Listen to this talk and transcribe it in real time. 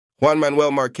Juan Manuel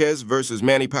Marquez versus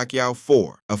Manny Pacquiao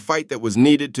 4, a fight that was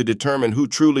needed to determine who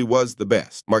truly was the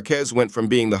best. Marquez went from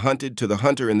being the hunted to the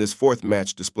hunter in this fourth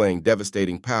match, displaying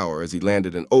devastating power as he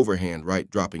landed an overhand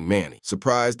right, dropping Manny.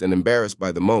 Surprised and embarrassed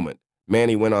by the moment,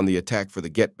 Manny went on the attack for the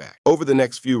get-back. Over the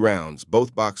next few rounds,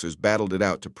 both boxers battled it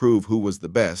out to prove who was the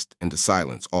best and to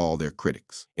silence all their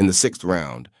critics. In the sixth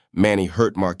round, Manny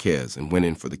hurt Marquez and went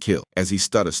in for the kill. As he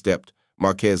stutter-stepped,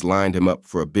 Marquez lined him up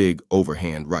for a big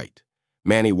overhand right.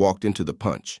 Manny walked into the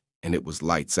punch, and it was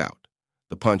lights out.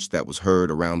 The punch that was heard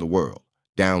around the world.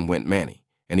 Down went Manny,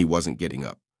 and he wasn't getting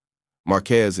up.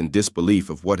 Marquez, in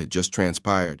disbelief of what had just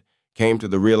transpired, came to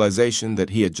the realization that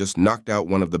he had just knocked out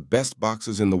one of the best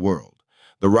boxers in the world.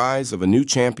 The rise of a new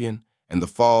champion and the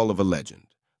fall of a legend.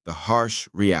 The harsh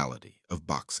reality of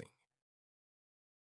boxing.